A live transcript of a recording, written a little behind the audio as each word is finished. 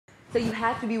So you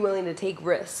have to be willing to take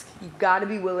risks. You've got to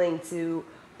be willing to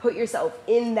put yourself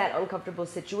in that uncomfortable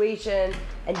situation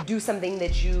and do something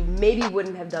that you maybe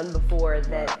wouldn't have done before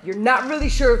that you're not really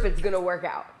sure if it's gonna work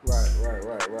out.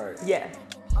 Right. Yeah.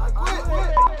 I'm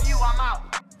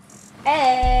out.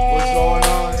 Hey! What's going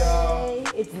on,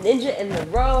 y'all? It's Nenjah and the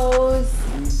Rose.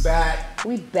 We back.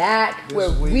 We back This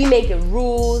where week. we make the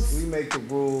rules. We make the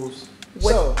rules.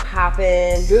 What's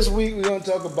poppin'? This week we're gonna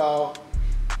talk about,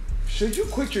 should you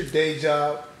quit your day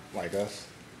job like us?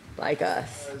 Like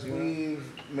us. We've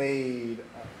made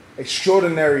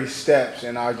extraordinary steps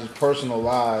in our just personal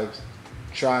lives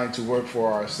trying to work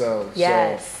for ourselves.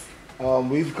 Yes. So,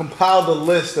 we've compiled a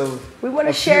list of We want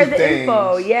to a share few the things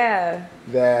info, yeah.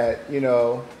 that, you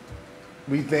know,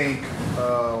 we think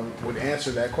would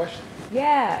answer that question.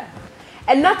 Yeah.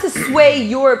 And not to sway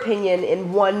your opinion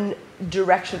in one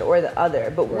direction or the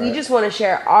other, but we Right. just want to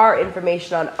share our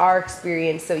information on our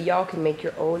experience so y'all can make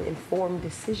your own informed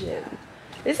decision.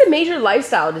 It's a major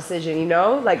lifestyle decision, you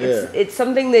know? Like it's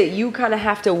something that you kind of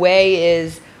have to weigh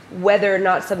is whether or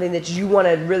not something that you want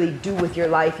to really do with your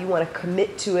life, you want to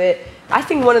commit to it. I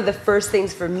think one of the first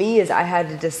things for me is I had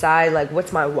to decide, like,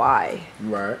 what's my why?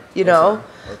 Right. You know?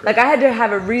 Okay. Like, I had to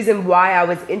have a reason why I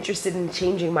was interested in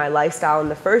changing my lifestyle in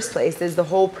the first place. There's the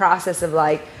whole process of,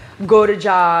 like, go to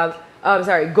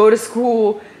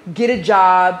school, get a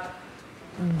job,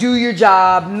 do your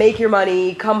job, make your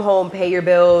money, come home, pay your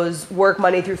bills, work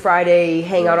Monday through Friday,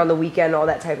 hang out on the weekend, all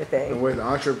that type of thing. And with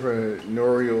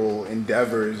entrepreneurial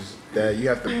endeavors that you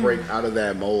have to break out of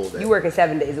that mold. You working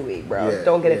 7 days a week, bro. Yeah,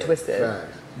 Don't get it yeah, twisted.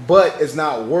 facts. But it's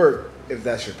not work if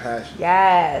that's your passion.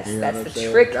 Yes, You know that's what I'm the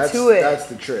saying? trick That's- to it. That's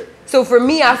the trick. So for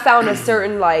me, I found a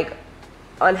certain like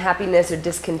unhappiness or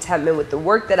discontentment with the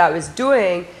work that I was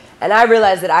doing, and I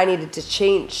realized that I needed to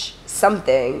change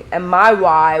something. And my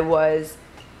why was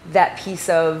that piece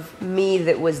of me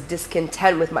that was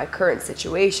discontent with my current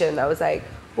situation. I was like,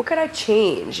 what could I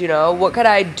change? You know, what could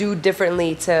I do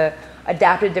differently to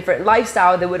adapt a different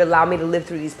lifestyle that would allow me to live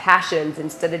through these passions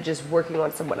instead of just working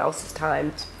on someone else's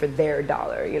time for their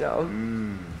dollar, you know?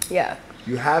 Yeah.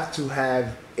 You have to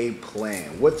have a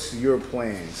plan. What's your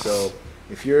plan? So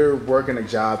if you're working a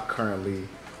job currently,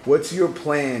 what's your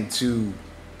plan to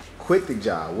quit the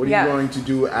job? What are you going to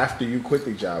do after you quit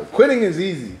the job? Quitting is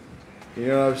easy. You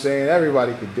know what I'm saying?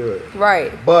 Everybody could do it.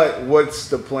 Right. But what's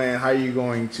the plan? How are you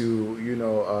going to, you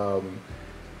know,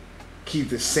 keep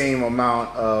the same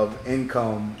amount of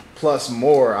income plus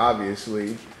more,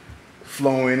 obviously,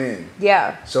 flowing in?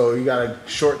 Yeah. So you got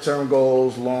short-term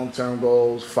goals, long-term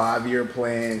goals, 5-year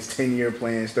plans, 10-year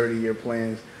plans, 30-year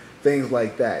plans, things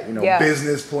like that. You know,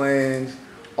 business plans.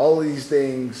 All of these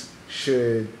things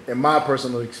should, in my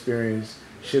personal experience,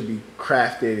 should be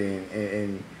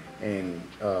crafted and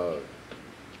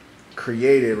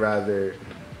created rather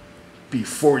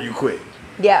before you quit.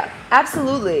 Yeah,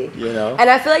 absolutely. You know? And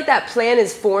I feel like that plan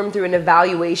is formed through an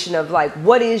evaluation of like,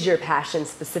 what is your passion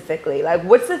specifically? Like,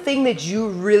 what's the thing that you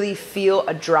really feel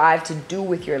a drive to do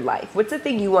with your life? What's the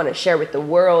thing you want to share with the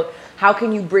world? How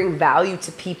can you bring value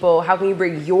to people? How can you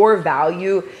bring your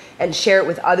value and share it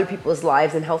with other people's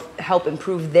lives and help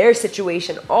improve their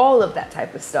situation? All of that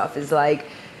type of stuff is like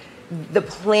the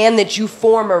plan that you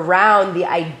form around the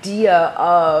idea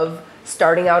of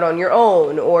starting out on your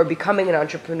own or becoming an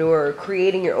entrepreneur or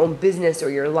creating your own business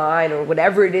or your line or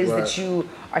whatever it is that you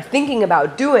are thinking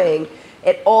about doing.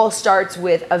 It all starts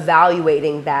with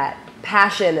evaluating that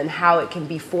passion and how it can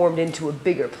be formed into a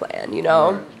bigger plan, you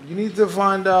know? Right. You need to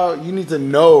find out, you need to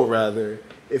know rather,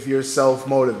 if you're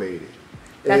self-motivated.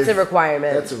 That's a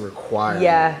requirement. That's a requirement.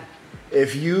 Yeah.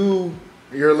 If you're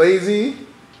lazy,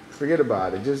 forget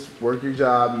about it. Just work your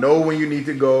job. Know when you need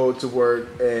to go to work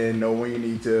and know when you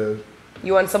need to.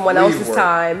 You want someone leave else's work.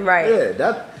 time, right?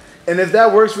 Yeah, and if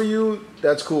that works for you,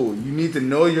 that's cool. You need to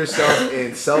know yourself,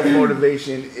 and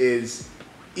self-motivation is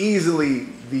easily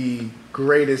the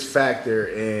greatest factor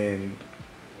in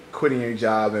quitting your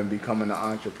job and becoming an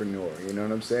entrepreneur. You know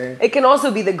what I'm saying? It can also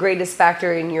be the greatest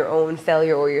factor in your own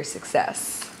failure or your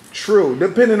success. True,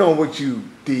 depending on what you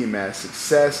deem as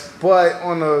success, but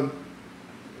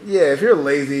if you're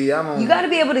lazy, You got to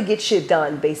be able to get shit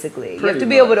done, basically. You have to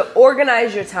be much. able to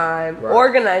organize your time,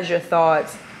 organize your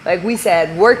thoughts. Like we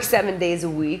said, work 7 days a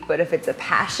week, but if it's a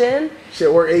passion...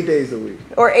 Shit, work 8 days a week.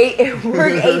 Or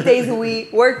work 8 days a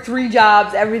week, work 3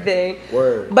 jobs, everything.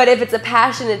 Word. But if it's a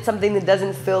passion, it's something that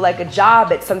doesn't feel like a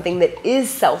job. It's something that is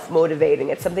self-motivating.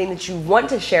 It's something that you want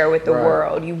to share with the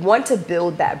world. You want to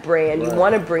build that brand. You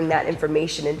want to bring that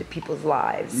information into people's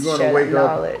lives. You're going to wake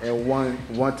up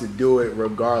and want to do it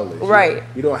regardless. Right.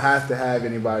 You don't have to have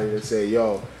anybody to say,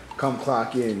 yo, come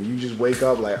clock in. You just wake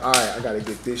up like, all right, I got to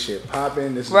get this shit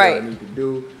popping. This is what I need to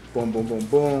do. Boom, boom, boom,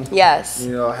 boom. Yes.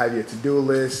 You know, have your to-do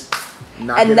list.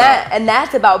 And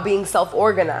that's about being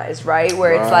self-organized, right?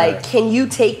 Where it's like, can you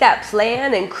take that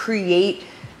plan and create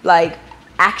like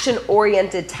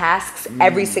action-oriented tasks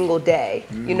every single day,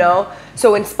 you know?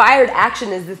 So inspired action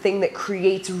is the thing that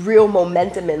creates real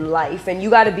momentum in life. And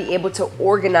you got to be able to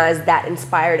organize that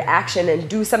inspired action and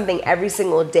do something every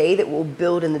single day that will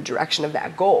build in the direction of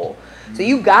that goal. So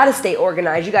you got to stay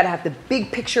organized. You got to have the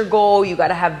big picture goal. You got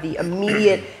to have the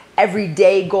immediate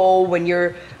everyday goal when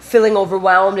you're feeling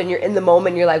overwhelmed and you're in the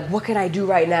moment. You're like, what can I do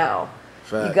right now?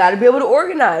 Fact. You got to be able to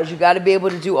organize. You got to be able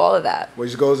to do all of that.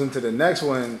 Which goes into the next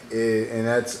one, and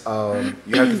that's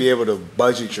you have to be able to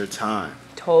budget your time.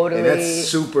 Totally. And that's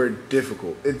super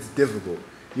difficult. It's difficult.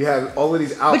 You have all of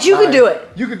these outlines. But you can do it.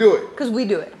 You can do it. Because we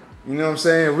do it. You know what I'm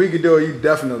saying? If we could do it, you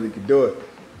definitely could do it.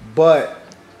 But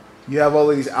you have all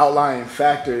of these outlying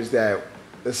factors that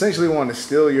essentially want to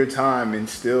steal your time and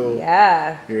steal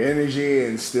your energy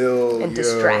and steal and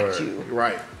distract you.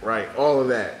 Right. All of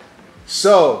that.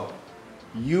 So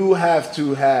you have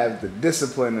to have the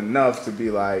discipline enough to be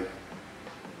like,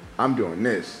 I'm doing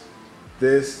this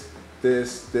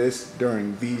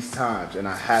during these times, and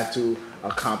I have to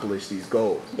accomplish these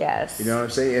goals. Yes. You know what I'm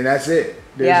saying? And that's it.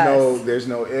 There's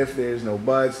no if, there's no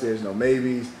buts, there's no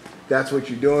maybes. That's what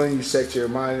you're doing. You set your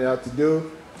mind out to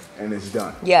do, and it's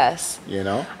done. Yes. You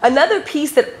know? Another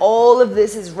piece that all of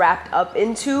this is wrapped up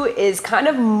into is kind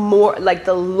of more like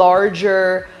the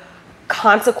larger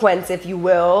consequence, if you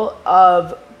will,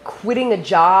 of quitting a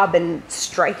job and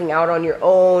striking out on your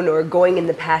own, or going in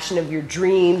the passion of your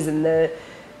dreams and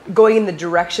going in the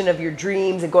direction of your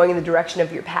dreams and going in the direction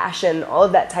of your passion, all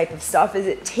of that type of stuff. Is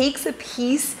it takes a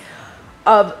piece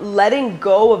of letting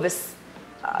go of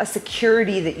a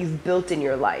security that you've built in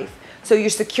your life. So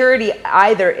your security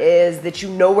either is that you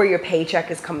know where your paycheck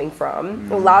is coming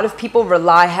from. A lot of people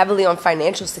rely heavily on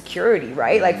financial security,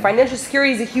 right? Like financial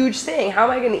security is a huge thing. How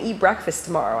am I going to eat breakfast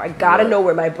tomorrow? I got to know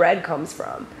where my bread comes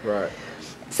from. Right.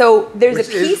 So there's a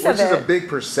piece of it. Which is a big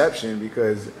perception,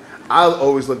 because I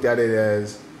always looked at it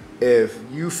as, if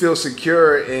you feel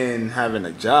secure in having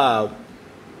a job,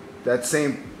 that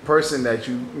same person that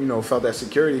you felt that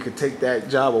security could take that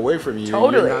job away from you.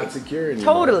 Totally. You're not secure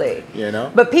anymore. Totally. You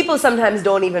know? But people sometimes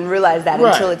don't even realize that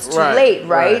until it's too late,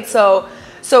 right? So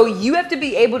you have to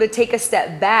be able to take a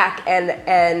step back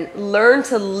and learn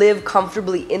to live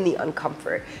comfortably in the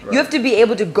uncomfort. You have to be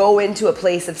able to go into a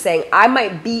place of saying, I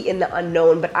might be in the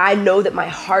unknown, but I know that my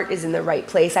heart is in the right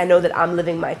place. I know that I'm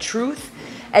living my truth.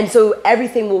 And so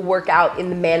everything will work out in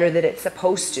the manner that it's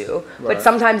supposed to. But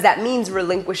sometimes that means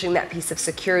relinquishing that piece of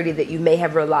security that you may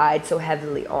have relied so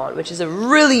heavily on, which is a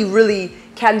really, really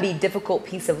can be difficult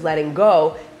piece of letting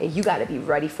go. And you got to be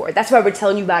ready for it. That's why we're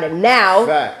telling you about it now.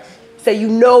 Facts. So you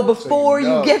know before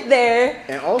you get there.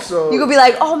 And also, you could be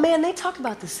like, oh man, they talked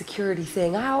about the security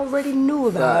thing. I already knew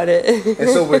about it. And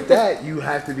so with that, you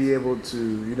have to be able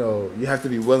to, you have to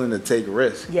be willing to take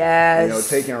risks. Yes.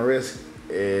 Taking a risk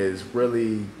is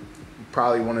really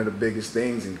probably one of the biggest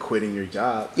things in quitting your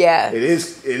job. Yeah. It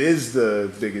is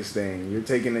the biggest thing. You're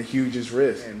taking the hugest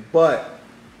risk. But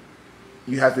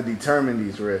you have to determine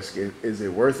these risks. Is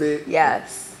it worth it?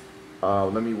 Yes.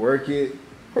 Let me work it.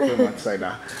 But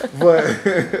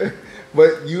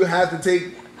you have to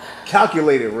take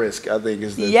calculated risk, I think,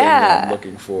 is the thing that I'm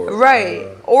looking for. Right.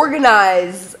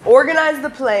 Organize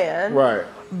the plan. Right.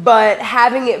 But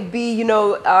having it be,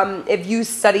 if you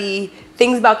study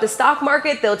things about the stock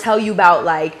market, they'll tell you about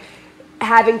like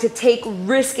having to take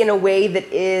risk in a way that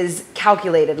is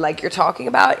calculated, like you're talking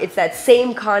about. It's that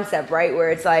same concept, right?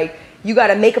 Where it's like, you got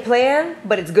to make a plan,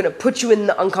 but it's going to put you in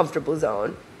the uncomfortable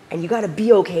zone. And you got to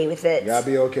be okay with it. You got to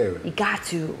be okay with it. You got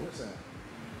to. Listen,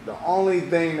 the only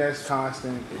thing that's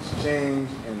constant is change.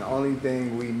 And the only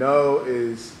thing we know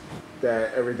is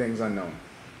that everything's unknown.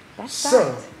 That's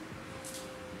fact.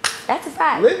 That's a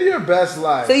fact. Live your best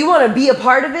life. So you want to be a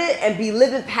part of it and be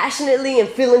living passionately and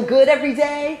feeling good every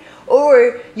day?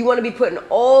 Or you want to be putting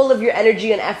all of your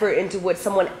energy and effort into what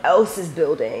someone else is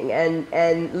building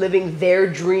and living their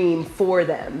dream for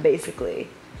them, basically?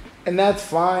 And that's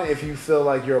fine if you feel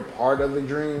like you're a part of the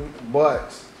dream,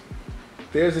 but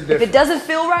there's a difference. If it doesn't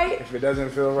feel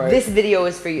right, this video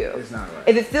is for you. It's not right.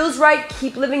 If it feels right,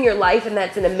 keep living your life, and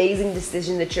that's an amazing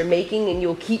decision that you're making, and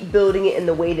you'll keep building it in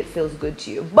the way that feels good to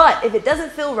you. But if it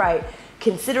doesn't feel right,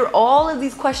 consider all of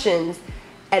these questions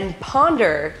and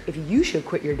ponder if you should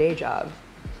quit your day job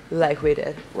like we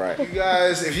did. Right.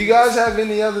 If you guys have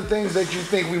any other things that you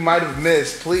think we might have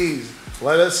missed, please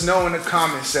let us know in the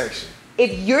comment section.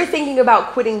 if you're thinking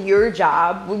about quitting your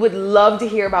job, we would love to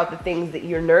hear about the things that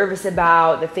you're nervous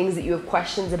about, the things that you have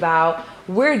questions about.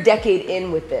 We're a decade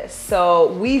in with this.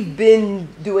 So we've been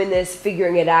doing this,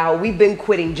 figuring it out. We've been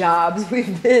quitting jobs.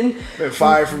 We've been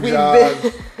fired from jobs.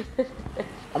 I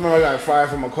remember I got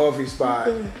fired from a coffee spot,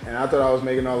 and I thought I was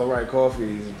making all the right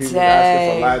coffees. People were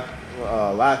asking for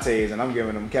lattes, and I'm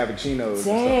giving them cappuccinos.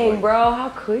 Dang, and bro, how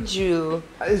could you?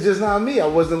 It's just not me. I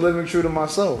wasn't living true to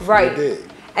myself. Right.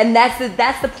 And that's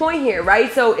the point here, right?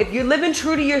 So if you're living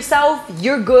true to yourself,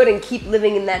 you're good, and keep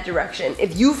living in that direction.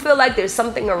 If you feel like there's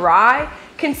something awry,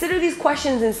 consider these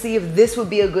questions and see if this would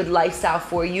be a good lifestyle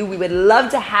for you. We would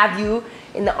love to have you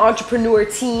in the entrepreneur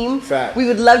team. Fact. We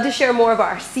would love to share more of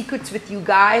our secrets with you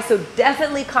guys. So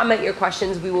definitely comment your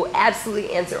questions. We will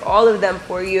absolutely answer all of them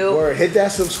for you. Or hit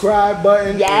that subscribe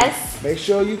button. Yes. Make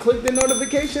sure you click the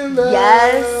notification bell.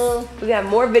 Yes. We have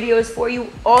more videos for you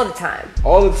all the time.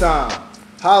 All the time.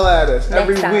 Holla at us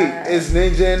every week. It's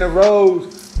Nenjah and the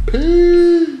Rose.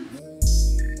 Peace.